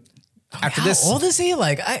 years and after this. How old is he?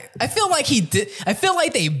 Like I feel like he did. I feel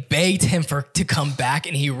like they begged him to come back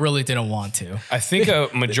and he really didn't want to. I think a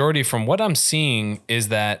majority from what I'm seeing is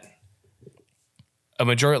that a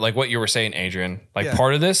majority, like what you were saying, Adrian,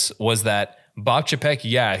 part of this was that Bob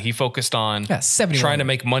Chapek, he focused on trying to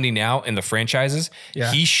make money now in the franchises.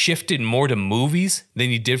 Yeah. He shifted more to movies than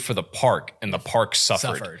he did for the park and the park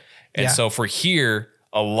suffered. And so for here,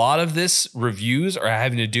 a lot of this reviews are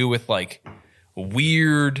having to do with like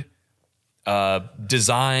weird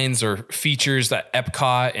designs or features that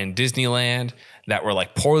Epcot and Disneyland that were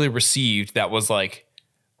like poorly received. That was like,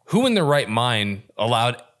 who in their right mind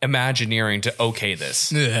allowed Imagineering to okay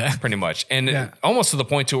this? Pretty much. And almost to the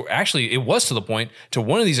point to actually, it was to the point to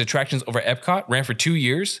one of these attractions over at Epcot ran for 2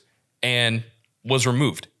 years and was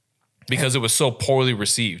removed because it was so poorly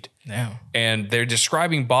received. Yeah. And they're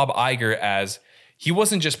describing Bob Iger as he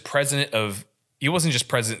wasn't just CEO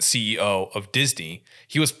of Disney.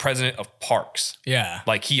 He was president of parks. Yeah.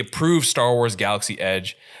 Like he approved Star Wars Galaxy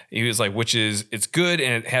Edge. He was like, it's good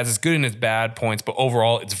and it has its good and its bad points, but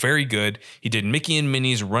overall it's very good. He did Mickey and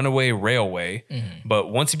Minnie's Runaway Railway. Mm-hmm.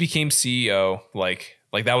 But once he became CEO, like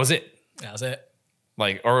that was it. That was it.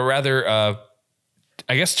 Like, or rather, I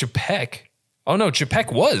guess Chapek. Oh no,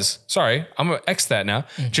 Chapek was. Sorry, I'm gonna X that now.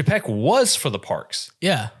 Mm-hmm. Chapek was for the parks.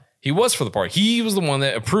 Yeah. He was for the park. He was the one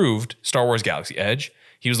that approved Star Wars Galaxy Edge.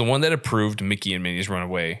 He was the one that approved Mickey and Minnie's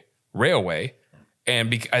Runaway Railway.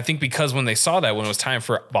 And I think because when they saw that, when it was time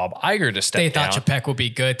for Bob Iger to step down. They thought Chapek would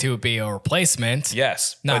be good to be a replacement.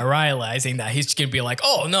 Yes. Not realizing that he's going to be like,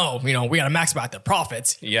 oh no, we got to max out the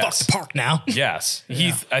profits. Yes. Fuck the park now. Yes.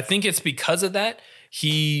 I think it's because of that,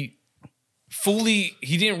 he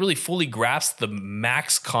didn't really fully grasp the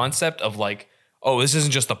max concept of like, oh, this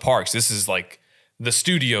isn't just the parks. This is like the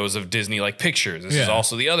studios of Disney, like Pictures. This is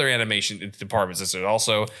also the other animation departments. This is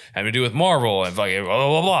also having to do with Marvel and fucking blah,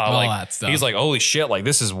 blah, blah. All like, that stuff. He's like, holy shit, like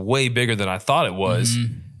this is way bigger than I thought it was.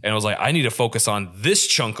 Mm-hmm. And I was like, I need to focus on this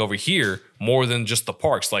chunk over here more than just the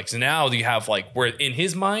parks. Like, so now you have like, where in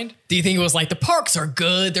his mind. Do you think it was like, the parks are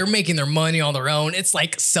good, they're making their money on their own, it's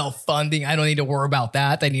like self-funding, I don't need to worry about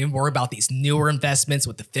that. I need to worry about these newer investments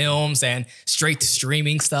with the films and straight to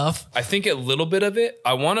streaming stuff? I think a little bit of it.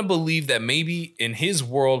 I want to believe that maybe in his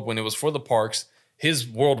world, when it was for the parks, his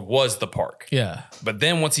world was the park. Yeah. But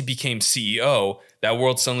then once he became CEO, that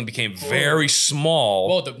world suddenly became very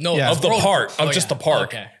small of the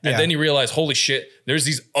park. Okay. And then he realized, holy shit, there's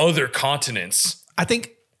these other continents. I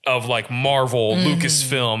think of like Marvel,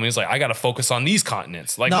 Lucasfilm. And he's like, I got to focus on these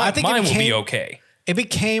continents. Like mine will be okay. It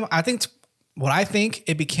became,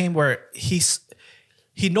 it became where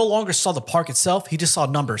he no longer saw the park itself. He just saw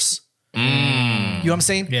numbers. You know what I'm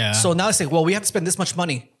saying? Yeah. So now they say, well, we have to spend this much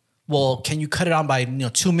money. Well, can you cut it on by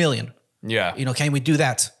 2 million? Yeah. Can we do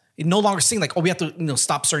that? It no longer seeing like, oh, we have to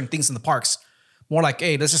stop certain things in the parks. More like,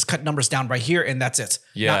 hey, let's just cut numbers down right here and that's it.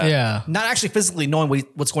 Yeah. Not actually physically knowing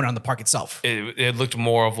what's going on in the park itself. It looked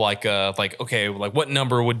more of like okay, like what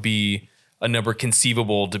number would be a number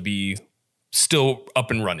conceivable to be still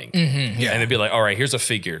up and running? Mm-hmm. Yeah. And it'd be like, all right, here's a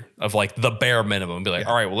figure of like the bare minimum. Be like,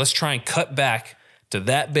 all right, well, let's try and cut back to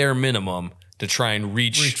that bare minimum to try and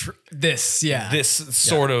reach this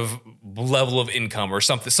sort of level of income or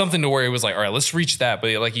something to where it was like, all right, let's reach that.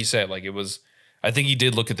 But like you said, like it was, I think he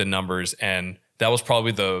did look at the numbers and that was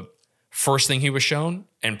probably the first thing he was shown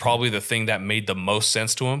and probably the thing that made the most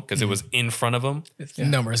sense to him because it was in front of him. The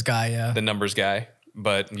numbers guy, the numbers guy.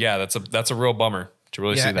 But yeah, that's a real bummer to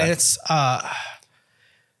really see that. And it's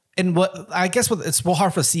and what I guess it's more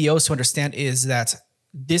hard for CEOs to understand is that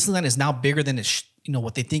Disneyland is now bigger than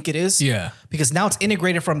what they think it is. Yeah. Because now it's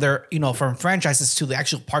integrated from their, from franchises to the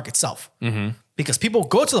actual park itself. Mm-hmm. Because people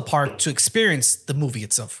go to the park to experience the movie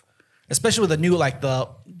itself. Especially with the new, like the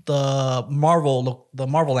Marvel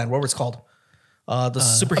land, whatever it's called. the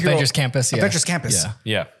superhero Avengers Campus. Avengers Campus.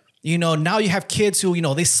 Yeah. You know, now you have kids who, you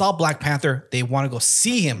know, they saw Black Panther, they want to go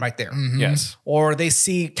see him right there. Yes. Or they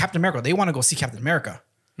see Captain America, they want to go see Captain America.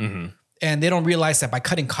 And they don't realize that by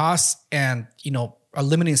cutting costs and, you know,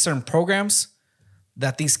 eliminating certain programs,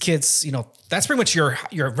 that these kids, you know, that's pretty much your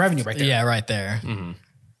revenue right there. Yeah, right there.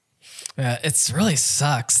 Yeah, it's really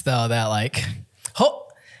sucks though that like,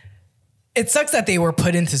 it sucks that they were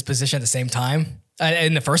put into this position at the same time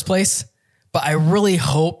in the first place. But I really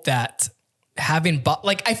hope that having Bob,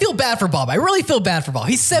 like I feel bad for Bob. I really feel bad for Bob.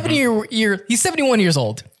 He's 71 years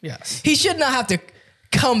old. Yes. He should not have to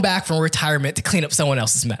come back from retirement to clean up someone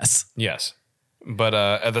else's mess. Yes. But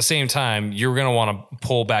at the same time, you're going to want to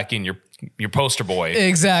pull back in your poster boy.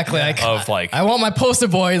 Exactly. I want my poster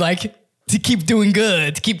boy like to keep doing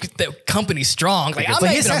good, to keep the company strong. Like I'm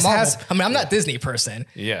not even a Marvel. I'm not a Disney person.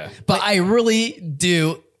 Yeah. But I really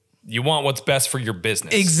do. You want what's best for your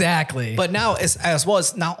business. Exactly. But now as well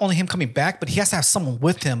as not only him coming back, but he has to have someone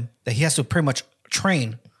with him that he has to pretty much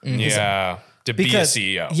train. Yeah. To be a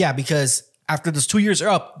CEO. Yeah, because after those 2 years are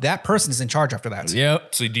up, that person is in charge after that.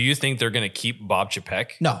 Yep. So do you think they're going to keep Bob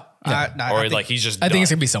Chapek? No. Or like he's just I done? think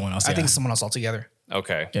it's gonna be someone else. I think it's someone else altogether.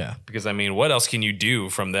 Okay. Yeah. Because I mean, what else can you do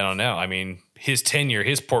from then on out? I mean, his tenure,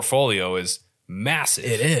 his portfolio is massive.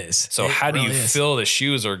 It is. So how do you fill the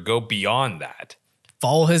shoes or go beyond that?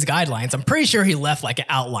 Follow his guidelines. I'm pretty sure he left like an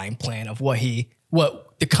outline plan of what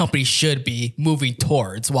the company should be moving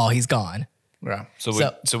towards while he's gone. Yeah.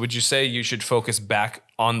 So would you say you should focus back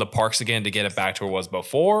on the parks again to get it back to where it was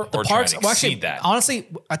before, or try to exceed that? Honestly,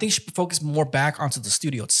 I think you should focus more back onto the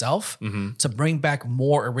studio itself to bring back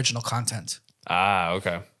more original content. Ah,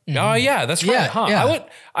 okay. Oh yeah, that's right. Huh? Yeah.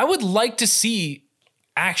 I would like to see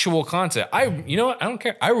actual content. You know what? I don't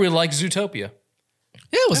care. I really like Zootopia.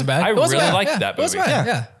 Yeah, it wasn't bad. I really liked that movie. It wasn't bad.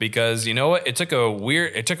 Yeah. Because you know what? It took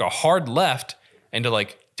a hard left into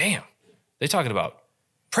like, damn, they talking about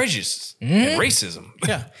prejudice and racism.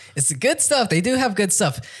 Yeah. It's good stuff. They do have good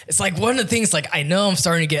stuff. It's like one of the things, like I know I'm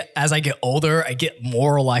starting to get, as I get older, I get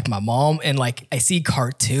more like my mom, and like I see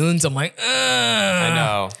cartoons, I'm like, I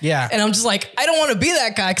know. Yeah. And I'm just like, I don't want to be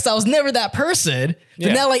that guy because I was never that person.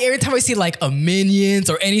 But now like every time I see like a Minions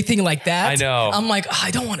or anything like that, I know. I'm like,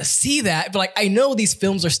 I don't want to see that. But like I know these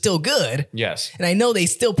films are still good. Yes. And I know they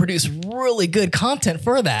still produce really good content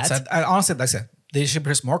for that. So I honestly, like I said, they should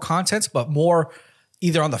produce more content, but more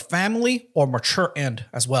either on the family or mature end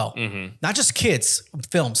as well. Not just kids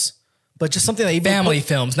films, but just something that even family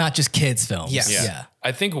films, not just kids films. Yes. Yeah.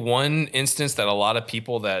 I think one instance that a lot of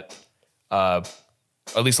people that,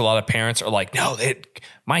 at least a lot of parents are like, no,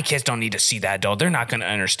 my kids don't need to see that, though. They're not going to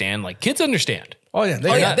understand. Like kids understand. Oh yeah,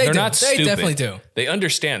 They're not stupid. They definitely do. They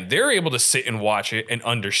understand. They're able to sit and watch it and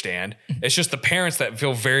understand. It's just the parents that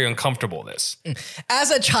feel very uncomfortable with this. As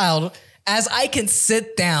a child, as I can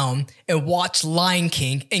sit down and watch Lion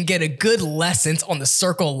King and get a good lessons on the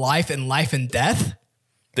circle of life and death,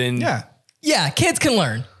 Then yeah, kids can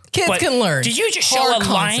learn. Kids can learn. Did you just show a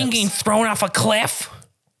lion getting thrown off a cliff?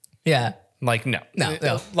 Yeah. Like no.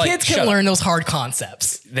 Like, kids can learn those hard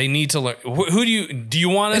concepts. They need to learn. Who do you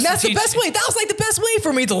want us and that's to the teach? best way. That was like the best way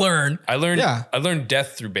for me to learn. I learned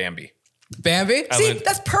death through Bambi. Bambi? See,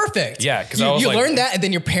 that's perfect. Yeah, because you learned that and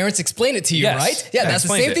then your parents explain it to you, right? Yeah, that's the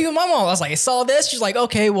same thing with my mom. I was like, I saw this. She's like,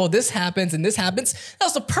 okay, well, this happens and this happens. That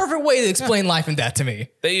was the perfect way to explain life and death to me.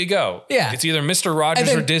 There you go. Yeah. It's either Mr. Rogers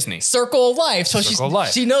or Disney. Circle of life. So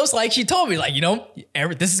she knows, like she told me, like, you know,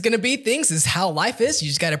 this is going to be things. This is how life is. You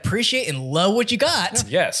just got to appreciate and love what you got.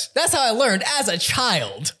 Yes. That's how I learned as a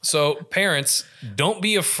child. So parents, don't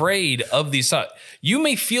be afraid of these. You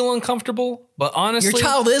may feel uncomfortable, but honestly, your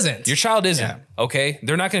child isn't. Your child isn't. Okay.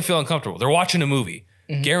 They're not going to feel uncomfortable. They're watching a movie.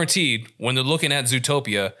 Guaranteed when they're looking at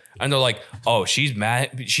Zootopia and they're like, oh, she's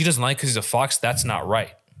mad. She doesn't like because he's a fox. That's not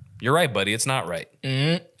right. You're right, buddy. It's not right.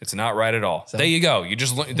 It's not right at all. So, there you go.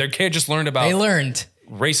 Their kid just learned about. They learned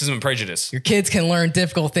racism and prejudice. Your kids can learn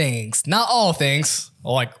difficult things. Not all things.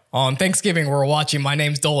 Like on Thanksgiving, we're watching My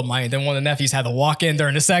Name's Dolomite, and then one of the nephews had to walk in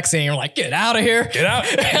during the sex scene. You're like, get out of here. Get out.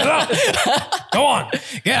 Get out. Go on.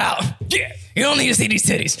 Get out. Yeah. You don't need to see these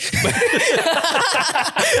titties.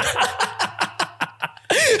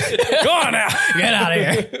 Go on now. Get out of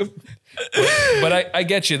here. But I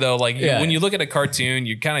get you, though. Like, when you look at a cartoon,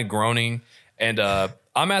 you're kind of groaning. And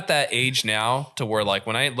I'm at that age now to where, like,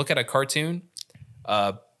 when I look at a cartoon,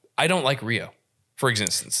 I don't like Rio, for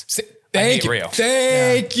instance. Thank you. Rio.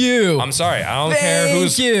 Thank you. I'm sorry. I don't care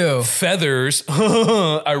whose feathers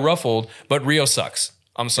I ruffled, but Rio sucks.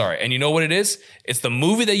 I'm sorry. And you know what it is? It's the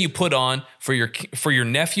movie that you put on for your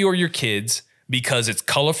nephew or your kids because it's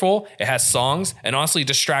colorful, it has songs, and honestly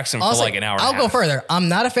distracts him for like an hour and a half. I'll go further. I'm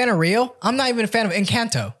not a fan of Rio. I'm not even a fan of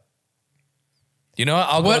Encanto. You know what?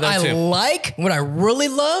 I'll go there too. What I really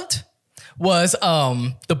loved was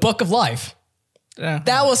The Book of Life.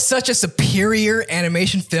 That was such a superior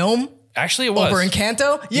animation film. Actually, it was. Over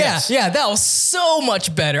Encanto? Yes. Yeah, that was so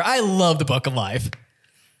much better. I love The Book of Life.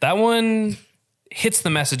 That one hits the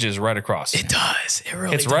messages right across. It does. It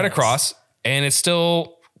really does. It's right across, and it's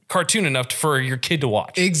still cartoon enough for your kid to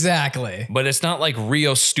watch. Exactly. But it's not like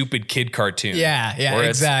Rio stupid kid cartoon. Yeah,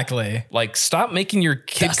 exactly. Like, stop making your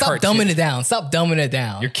kid Stop dumbing it down. Stop dumbing it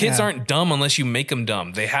down. Your kids aren't dumb unless you make them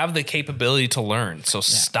dumb. They have the capability to learn. So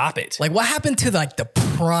stop it. Like, what happened to like the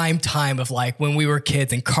prime time of like when we were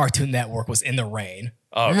kids and Cartoon Network was in the rain?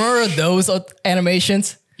 Remember those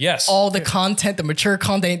animations? Yes. All the content, the mature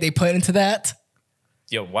content they put into that.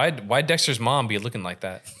 Yo, why Dexter's mom be looking like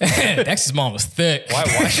that? Dexter's mom was thick. Why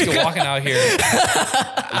is she walking out here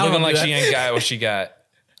looking like she ain't got what she got?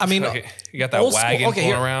 I mean, you got that wagon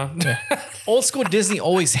going around. Old school Disney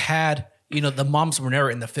always had, the moms were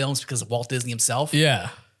never in the films because of Walt Disney himself. Yeah.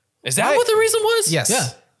 Is that what the reason was? Yes. Yeah.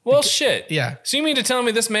 Well, shit. Yeah. So you mean to tell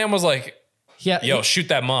me this man was like, yo, shoot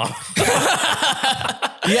that mom?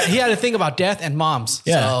 He had to think about death and moms.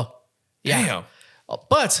 Yeah. So, yeah. Damn.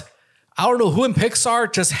 But I don't know who in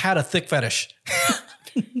Pixar just had a thick fetish.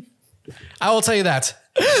 I will tell you that.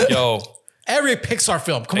 Yo. Every Pixar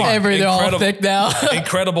film, come on. They're all thick now.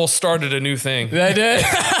 Incredible started a new thing. They did.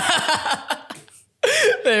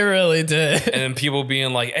 They really did. And then people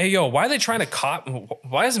being like, hey, yo, why are they trying to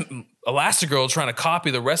why isn't Elastigirl trying to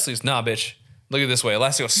copy the rest of these? Nah, bitch. Look at it this way.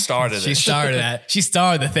 Elastigirl started it. She started that. She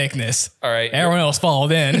started the thickness. All right. Everyone else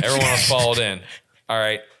followed in. Everyone else followed in. All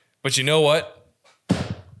right. But you know what?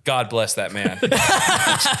 God bless that man.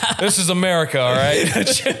 This is America, all right?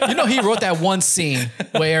 He wrote that one scene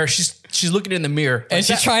where she's looking in the mirror. And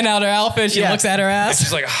she's trying out her outfit. She looks at her ass. And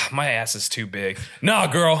she's like, my ass is too big. Nah,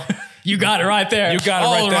 girl. You got it right there. You got it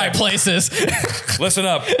all right there. All the right places. Listen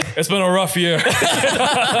up. It's been a rough year.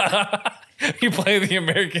 You play the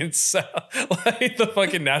American like the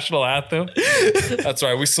fucking national anthem. That's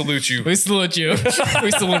right. We salute you. We salute you. We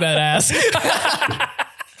salute that ass.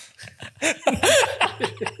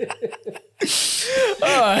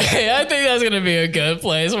 Hey, I think that's gonna be a good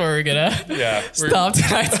place where we're gonna stop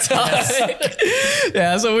tonight's topic.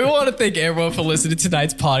 So we want to thank everyone for listening to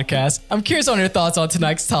tonight's podcast. I'm curious on your thoughts on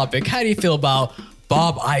tonight's topic. How do you feel about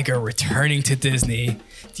Bob Iger returning to Disney?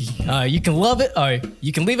 You can love it, or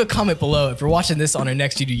you can leave a comment below if you're watching this on our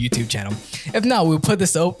Next YouTube channel. If not, we'll put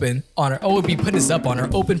this we'll be putting this up on our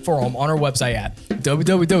open forum on our website at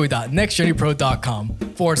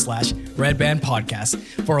www.nextjourneypro.com/redbandpodcast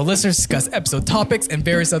for our listeners to discuss episode topics and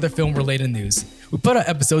various other film related news. We put out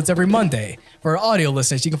episodes every Monday. For our audio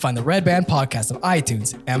listeners, you can find the Red Band Podcast on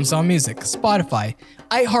iTunes, Amazon Music, Spotify,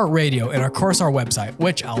 iHeartRadio, and of course our website,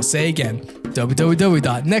 which I'll say again,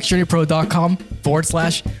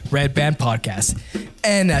 www.nextjourneypro.com/redbandpodcast.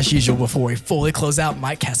 And as usual, before we fully close out,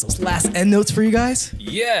 Mike has those last end notes for you guys.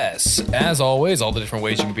 Yes. As always, all the different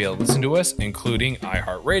ways you can be able to listen to us, including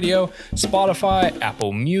iHeartRadio, Spotify,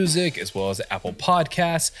 Apple Music, as well as Apple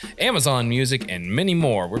Podcasts, Amazon Music, and many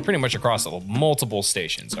more. We're pretty much across multiple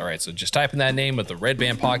stations. All right, so just type in that name of the Red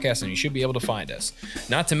Band Podcast and you should be able to find us.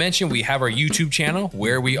 Not to mention, we have our YouTube channel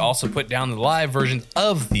where we also put down the live versions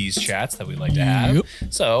of these chats that we like to have. Yep.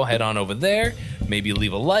 So head on over there, maybe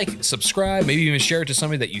leave a like, subscribe, maybe even share it to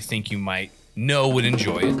somebody that you think you might know would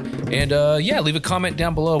enjoy it. And leave a comment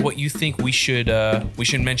down below what you think we should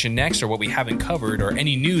mention next, or what we haven't covered, or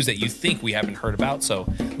any news that you think we haven't heard about. So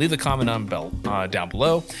leave a comment down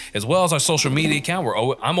below, as well as our social media account.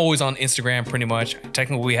 I'm always on Instagram pretty much.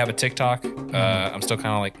 Technically we have a TikTok. I'm still kind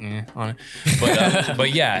of like on it,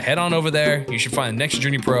 but yeah, head on over there. You should find the Next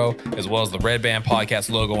Journey Pro as well as the Red Band Podcast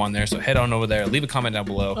logo on there. So head on over there, leave a comment down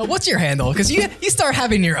below. What's your handle? Because you start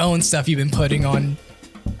having your own stuff you've been putting on.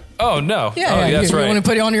 Oh, no. Yeah, that's right. You want to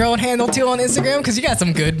put it on your own handle, too, on Instagram? Because you got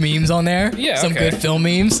some good memes on there. Yeah, some good film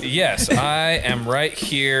memes. Yes, I am right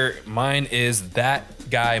here. Mine is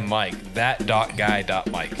That Guy Mike.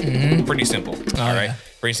 That.guy.mike. Mm-hmm. Pretty simple. All right?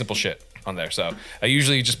 Pretty simple shit on there. So I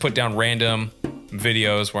usually just put down random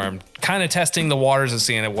videos where I'm kind of testing the waters and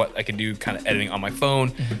seeing what I can do, kind of editing on my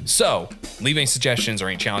phone. Mm-hmm. So leave any suggestions or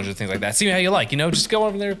any challenges, things like that. See how you like, just go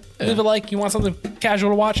over there, leave a like. You want something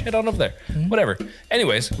casual to watch, head on over there. Mm-hmm. Whatever.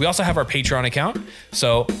 Anyways, we also have our Patreon account.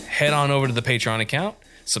 So head on over to the Patreon account.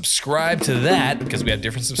 Subscribe to that because we have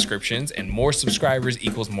different subscriptions, and more subscribers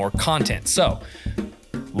equals more content. So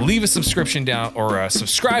leave a subscription down, or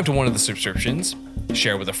subscribe to one of the subscriptions.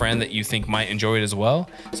 share with a friend that you think might enjoy it as well,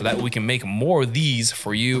 so that we can make more of these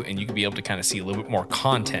for you and you can be able to kind of see a little bit more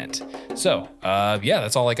content. So, yeah,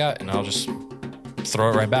 that's all I got, and I'll just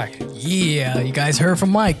throw it right back. Yeah, you guys heard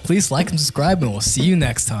from Mike. Please like and subscribe, and we'll see you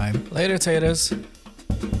next time. Later, taters.